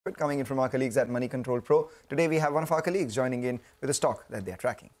Coming in from our colleagues at Moneycontrol Pro. Today we have one of our colleagues joining in with a stock that they are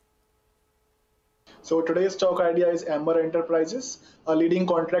tracking. So today's stock idea is Amber Enterprises, a leading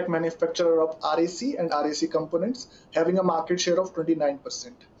contract manufacturer of RAC and RAC components, having a market share of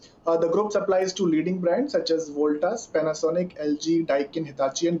 29%. The group supplies to leading brands such as Voltas, Panasonic, LG, Daikin,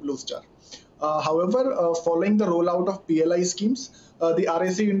 Hitachi and Blue Star. However, following the rollout of PLI schemes, the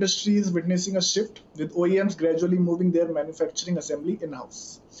RAC industry is witnessing a shift, with OEMs gradually moving their manufacturing assembly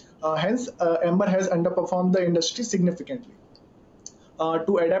in-house. Hence, Amber has underperformed the industry significantly.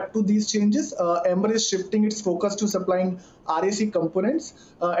 To adapt to these changes, Amber is shifting its focus to supplying RAC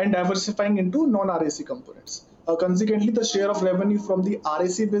components and diversifying into non-RAC components. Consequently, the share of revenue from the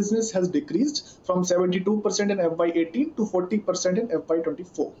RAC business has decreased from 72% in FY18 to 40% in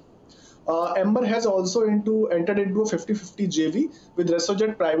FY24. Amber has also entered into a 50-50 JV with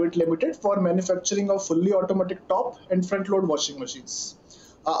Resojet Private Limited for manufacturing of fully automatic top and front load washing machines.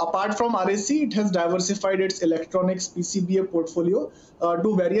 Apart from RAC, it has diversified its electronics PCBA portfolio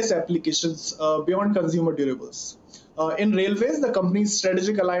to various applications beyond consumer durables. In railways, the company's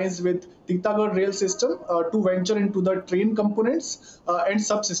strategic alliance with Titagarh Rail System to venture into the train components and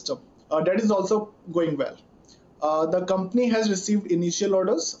subsystem. That is also going well. The company has received initial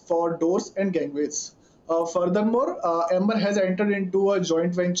orders for doors and gangways. Furthermore, Amber has entered into a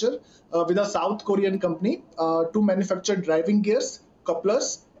joint venture with a South Korean company to manufacture driving gears,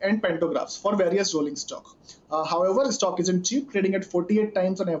 couplers and pantographs for various rolling stock. However, stock isn't cheap, trading at 48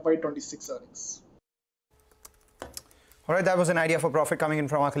 times on FY26 earnings. All right, that was an idea for profit coming in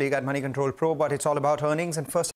from our colleague at Moneycontrol Pro, but it's all about earnings. And first